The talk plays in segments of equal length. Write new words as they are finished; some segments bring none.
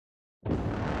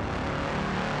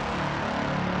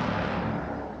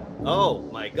Oh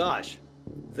my gosh,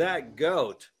 that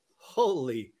goat!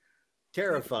 Holy,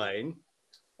 terrifying.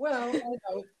 Well, I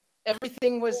know.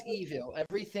 Everything was evil.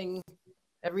 Everything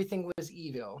was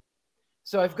evil.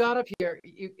 So I've got up here.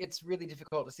 It's really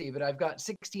difficult to see, but I've got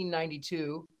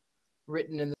 1692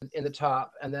 written in the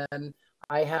top, and then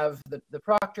I have the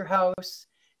Proctor House,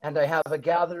 and I have a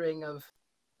gathering of,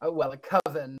 a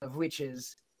coven of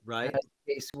witches, Right. as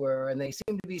the case were, and they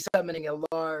seem to be summoning a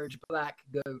large black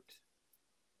goat.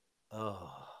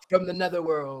 Oh, from the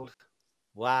netherworld.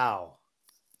 Wow,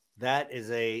 that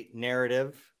is a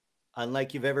narrative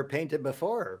unlike you've ever painted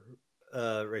before,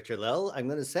 Richard-Lael. I'm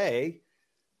going to say,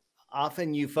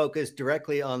 often you focus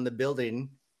directly on the building,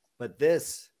 but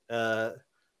this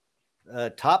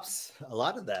tops a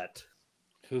lot of that.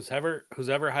 Who's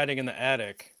ever hiding in the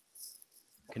attic,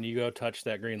 can you go touch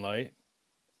that green light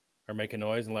or make a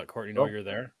noise and let Courtney know you're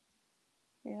there?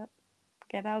 Yep.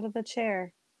 Get out of the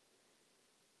chair.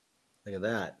 Look at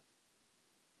that.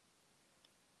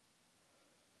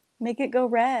 Make it go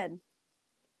red.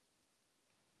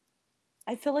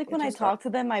 I feel like when I talk to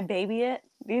them, I baby it.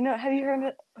 You know, have you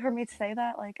heard me say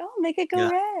that? Like, oh, make it go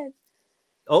red.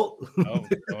 Oh,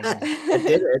 I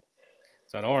did it.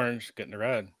 It's on orange, getting to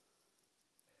red.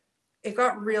 It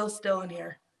got real still in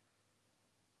here.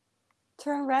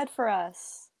 Turn red for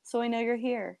us, so we know you're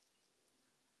here.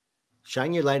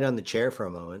 Shine your light on the chair for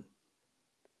a moment.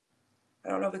 I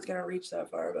don't know if it's going to reach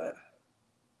that far, but...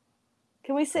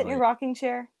 Can we sit in your rocking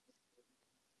chair?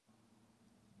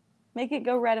 Make it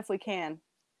go red if we can.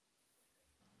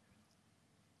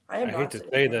 I hate to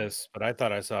say this, but I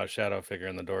thought I saw a shadow figure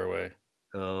in the doorway.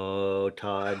 Oh,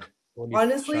 Todd.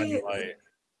 Honestly,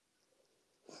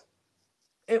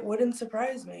 it wouldn't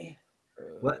surprise me.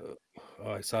 What?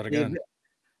 Oh, I saw it again.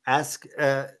 Ask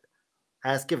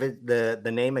if it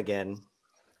the name again.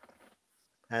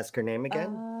 Ask her name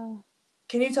again.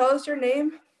 Can you tell us your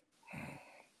name?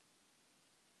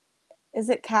 Is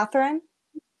it Catherine?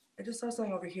 I just saw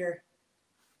something over here.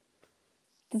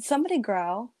 Did somebody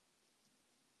growl?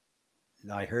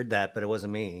 No, I heard that, but it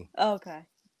wasn't me. Oh, okay.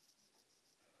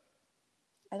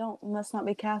 Must not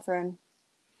be Catherine.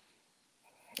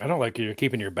 I don't like you're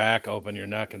keeping your back open, your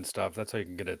neck and stuff. That's how you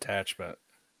can get attachment.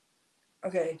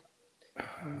 Okay. I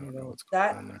don't know what's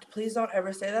going on there. Please don't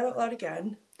ever say that out loud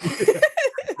again.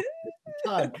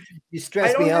 Todd, you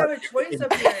stress me out. I don't have a choice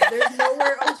up here. There's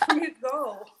nowhere else for me to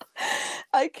go.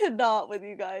 I cannot with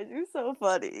you guys. You're so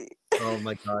funny. Oh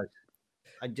my gosh.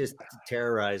 I just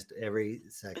terrorized every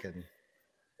second.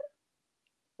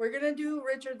 We're gonna do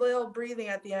Richard-Lael breathing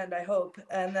at the end, I hope,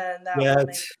 and then that will make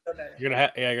it feel better. You're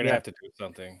gonna have to do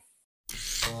something. I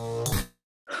feel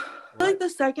like the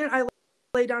second I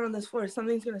lay down on this floor,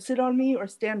 something's gonna sit on me or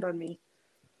stand on me.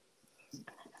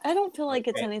 I don't feel like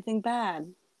it's anything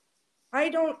bad. I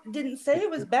didn't say it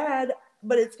was bad,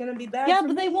 but it's gonna be bad. Yeah,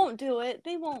 but they won't do it.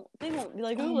 They won't be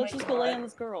like, oh, let's just go lay on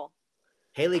this girl.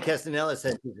 Haley Castanella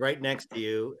says she's right next to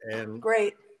you, and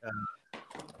great.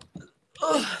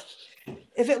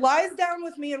 If it lies down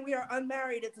with me and we are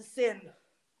unmarried, it's a sin.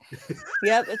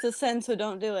 Yep, it's a sin, so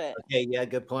don't do it. Okay, yeah,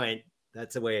 good point.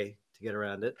 That's a way to get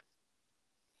around it.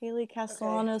 Haley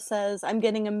Castellano says, I'm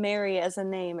getting a Mary as a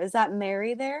name. Is that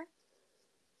Mary there?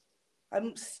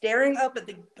 I'm staring up at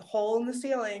the hole in the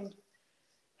ceiling.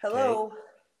 Hello.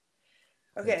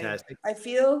 Okay. Fantastic. I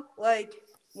feel like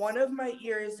one of my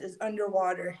ears is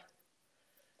underwater.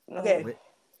 Okay.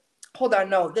 Hold on.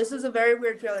 No, this is a very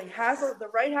weird feeling. The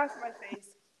right half of my face,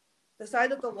 the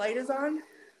side that the light is on.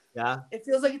 Yeah. It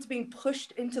feels like it's being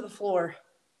pushed into the floor.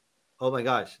 Oh my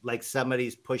gosh. Like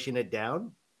somebody's pushing it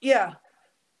down? Yeah.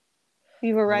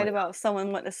 You were right about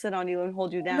someone wanting to sit on you and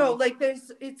hold you down. No, like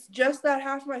it's just that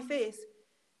half of my face.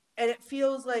 And it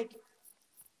feels like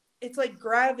it's like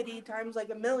gravity times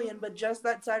like a million, but just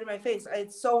that side of my face.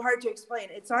 It's so hard to explain.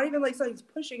 It's not even like something's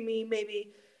pushing me,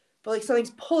 maybe, but like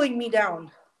something's pulling me down.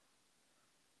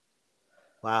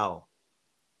 Wow.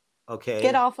 Okay.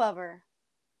 Get off of her.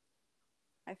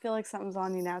 I feel like something's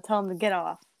on you now. Tell him to get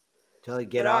off. Tell her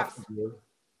get off of you.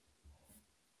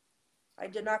 I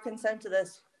did not consent to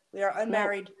this. We are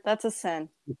unmarried. No, that's a sin.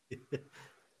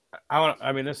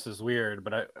 I mean, this is weird,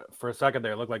 but for a second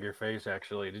there, it looked like your face,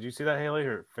 actually. Did you see that, Haley?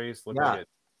 Her face looked like it.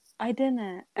 I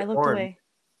didn't. I looked away.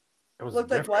 It was looked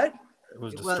like what? It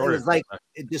was distorted. It was like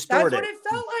it distorted. That's what it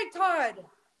felt like, Todd.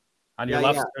 On your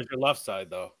your left side,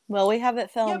 though. Well, we have it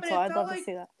filmed, so I'd love to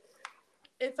see that.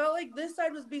 It felt like this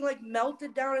side was being like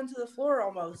melted down into the floor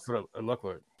almost. That's what it looked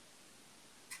like.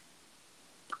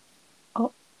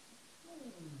 Oh.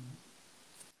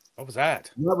 What was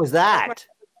that? What was that?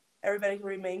 Everybody can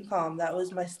remain calm. That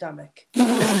was my stomach. We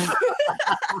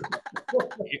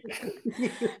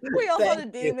all thought a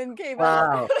demon came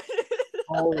out.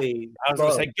 Holy! I was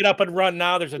gonna say, get up and run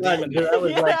now. There's a demon. That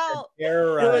was Get like out.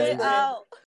 terrorizing. Get out.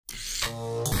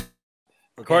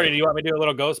 Okay. Courtney, do you want me to do a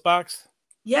little ghost box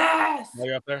Yes. while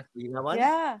you're up there? You got one?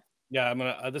 Yeah. Yeah, I'm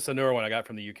gonna. This is a newer one I got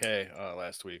from the UK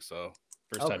last week, so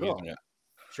first time cool. using it.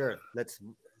 Sure. Let's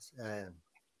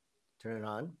turn it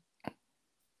on.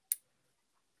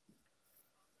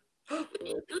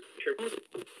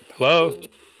 Hello.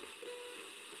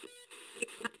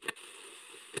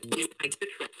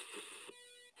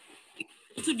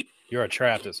 You're a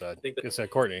trap, it said. It said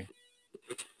Courtney.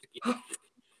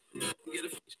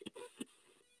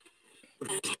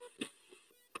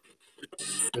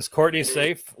 Is Courtney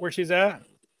safe where she's at?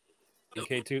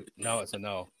 UK2? No, it's a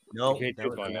no. No, UK2 that is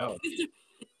was going a no. out.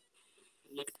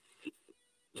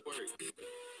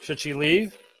 Should she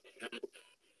leave?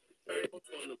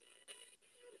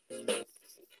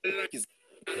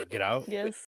 Get out?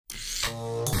 Yes.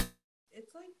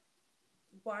 It's like,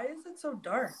 why is it so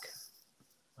dark?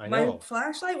 I My know.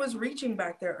 flashlight was reaching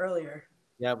back there earlier.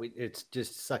 Yeah, it's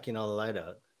just sucking all the light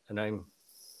out, and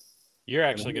You're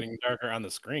actually getting darker on the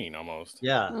screen almost.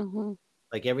 yeah, Mm-hmm.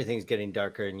 like everything's getting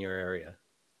darker in your area.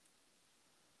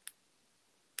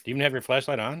 Do you even have your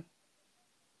flashlight on?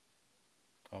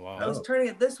 Oh, I wow. was turning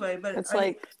it this way, but It's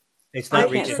like It's I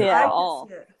not can't reaching. see it at all.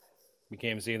 see it. You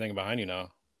can't even see anything behind you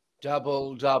now.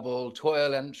 Double, double,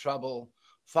 toil and trouble,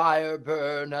 fire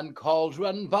burn and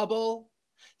cauldron bubble.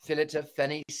 Fillet of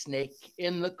fenny snake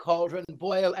in the cauldron,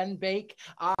 boil and bake.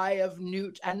 Eye of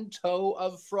newt and toe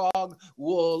of frog,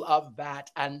 wool of bat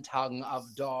and tongue of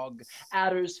dog.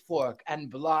 Adder's fork and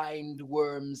blind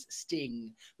worm's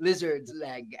sting, lizard's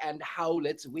leg and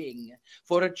howlet's wing.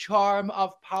 For a charm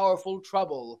of powerful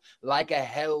trouble, like a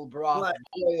hell broth, What?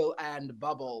 boil and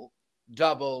bubble.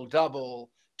 Double,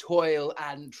 double, toil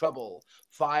and trouble,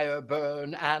 fire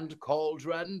burn and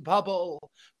cauldron bubble.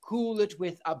 Cool it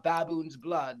with a baboon's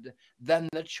blood, then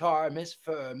the charm is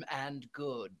firm and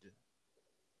good.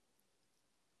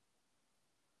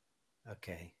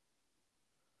 Okay.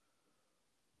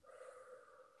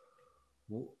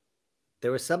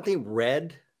 There was something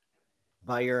red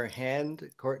by your hand,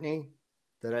 Courtney,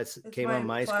 that came on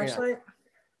my flashlight. screen.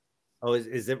 Oh,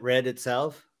 is it red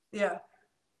itself? Yeah.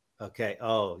 Okay.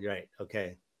 Oh, right.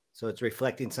 Okay. So it's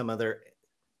reflecting some other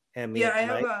ambient Yeah,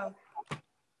 I light. have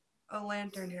a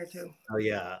lantern here too. Oh,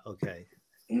 yeah. Okay.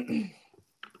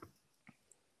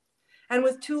 And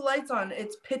with two lights on,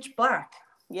 it's pitch black.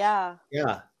 Yeah.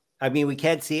 Yeah. I mean, we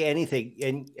can't see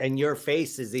anything, and your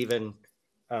face is even.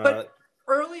 But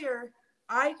earlier,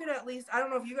 I could at least, I don't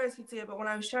know if you guys could see it, but when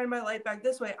I was shining my light back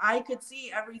this way, I could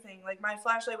see everything. Like my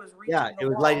flashlight was reaching yeah, the it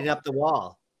was wall. lighting up the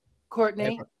wall.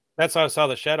 Courtney, That's how I saw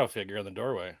the shadow figure in the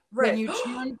doorway. Right. when you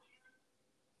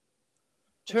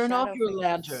turn off shadow your figure.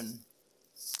 lantern.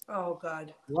 Oh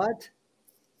God. What?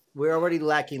 We're already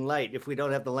lacking light. If we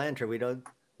don't have the lantern, we don't.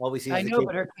 All we see is I the know, key.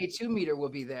 but her K2 meter will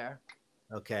be there.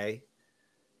 Okay.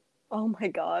 Oh my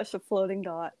gosh, a floating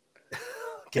dot.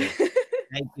 Okay.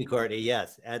 Thank you, Courtney.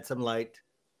 Yes, add some light.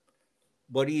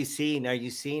 What are you seeing? Are you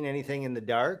seeing anything in the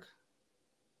dark?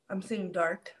 I'm seeing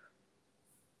dark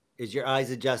Is your eyes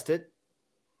adjusted?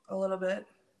 a little bit.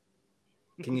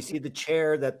 Can you see the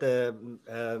chair that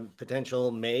the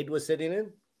potential maid was sitting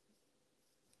in?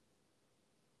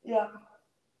 Yeah.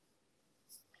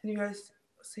 Can you guys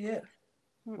see it?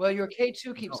 Well, your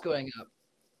K2 keeps going up.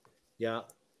 Yeah,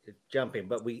 it's jumping.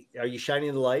 But are you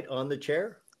shining the light on the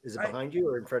chair? Is it behind you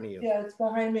or in front of you? Yeah, it's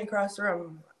behind me across the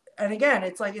room. And again,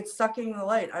 it's like it's sucking the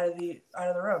light out of the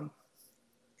room.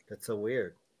 That's so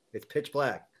weird. It's pitch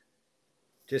black.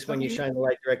 Just when you shine the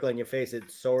light directly on your face,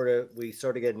 we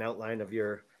sort of get an outline of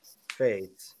your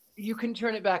face. You can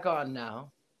turn it back on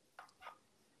now.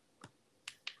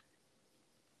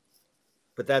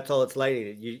 But that's all it's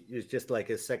lighting. It's just like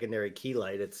a secondary key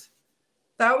light. That's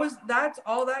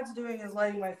all that's doing is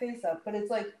lighting my face up. But it's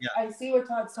like I see what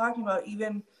Todd's talking about.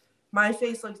 Even my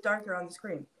face looks darker on the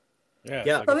screen. Yeah.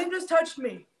 Yeah. Like Something just touched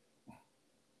me.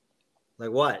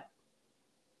 Like what?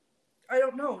 I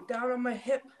don't know. Down on my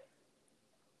hip.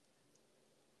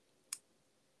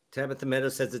 Tabitha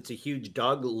Meadows says it's a huge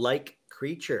dog-like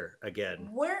creature again.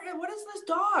 What is this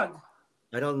dog?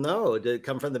 I don't know. Did it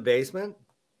come from the basement?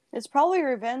 It's probably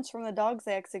revenge from the dogs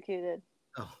they executed.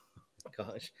 Oh,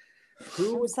 gosh.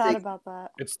 I'm sad about that.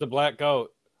 it's the black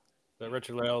goat that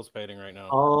Richard-Lael is painting right now.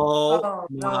 Oh,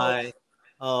 no. my.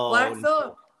 Oh, Black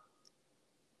Phillip.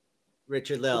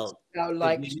 Richard-Lael. Now,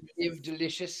 like to live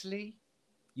deliciously.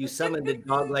 You summoned a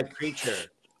dog-like creature.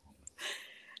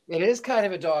 It is kind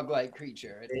of a dog-like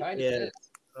creature. It It kind of is. is.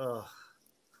 Oh,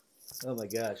 oh my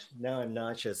gosh! Now I'm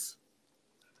nauseous.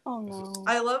 Oh no.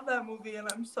 I love that movie, and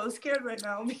I'm so scared right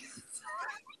now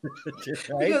because,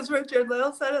 Right? because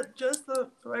Richard-Lael said it just the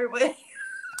right way.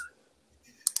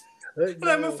 And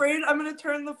I'm afraid I'm going to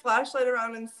turn the flashlight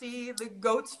around and see the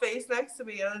goat's face next to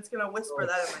me, and it's going to whisper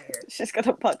that in my ear. She's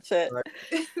gonna punch it.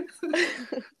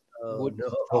 Oh Would no!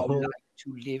 thou like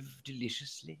to live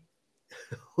deliciously?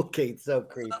 Okay, it's so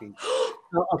creepy.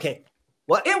 Oh, okay,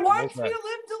 what? It wants me to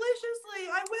live deliciously.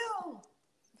 I will.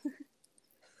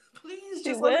 Please, She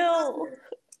just let me will. touch it.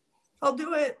 I'll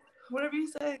do it. Whatever you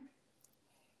say.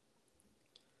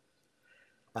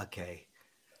 Okay.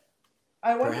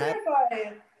 I wonder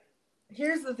if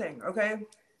here's the thing, okay?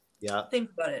 Yeah.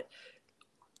 Think about it.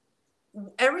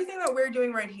 Everything that we're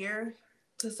doing right here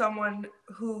to someone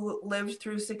who lived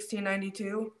through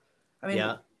 1692, I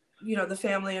mean, you know, the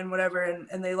family and whatever,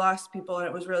 and they lost people and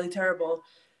it was really terrible.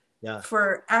 Yeah.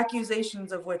 For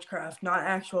accusations of witchcraft, not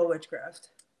actual witchcraft.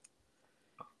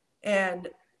 And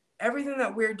everything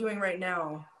that we're doing right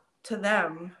now to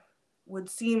them would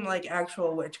seem like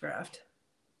actual witchcraft.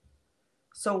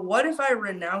 So what if I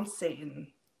renounce Satan?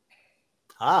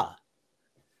 Ah.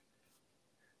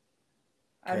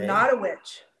 I'm not a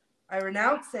witch. I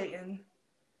renounce Satan.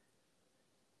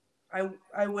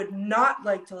 I would not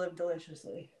like to live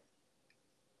deliciously.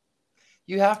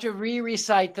 You have to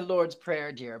recite the Lord's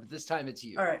Prayer, dear, but this time it's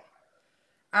you. All right.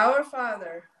 Our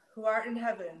Father, who art in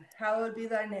heaven, hallowed be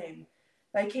thy name.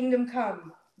 Thy kingdom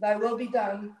come, thy will be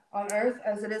done, on earth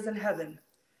as it is in heaven.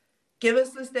 Give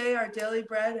us this day our daily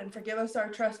bread, and forgive us our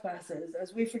trespasses,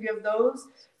 as we forgive those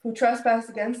who trespass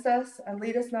against us, and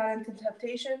lead us not into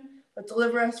temptation, but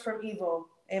deliver us from evil.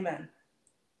 Amen.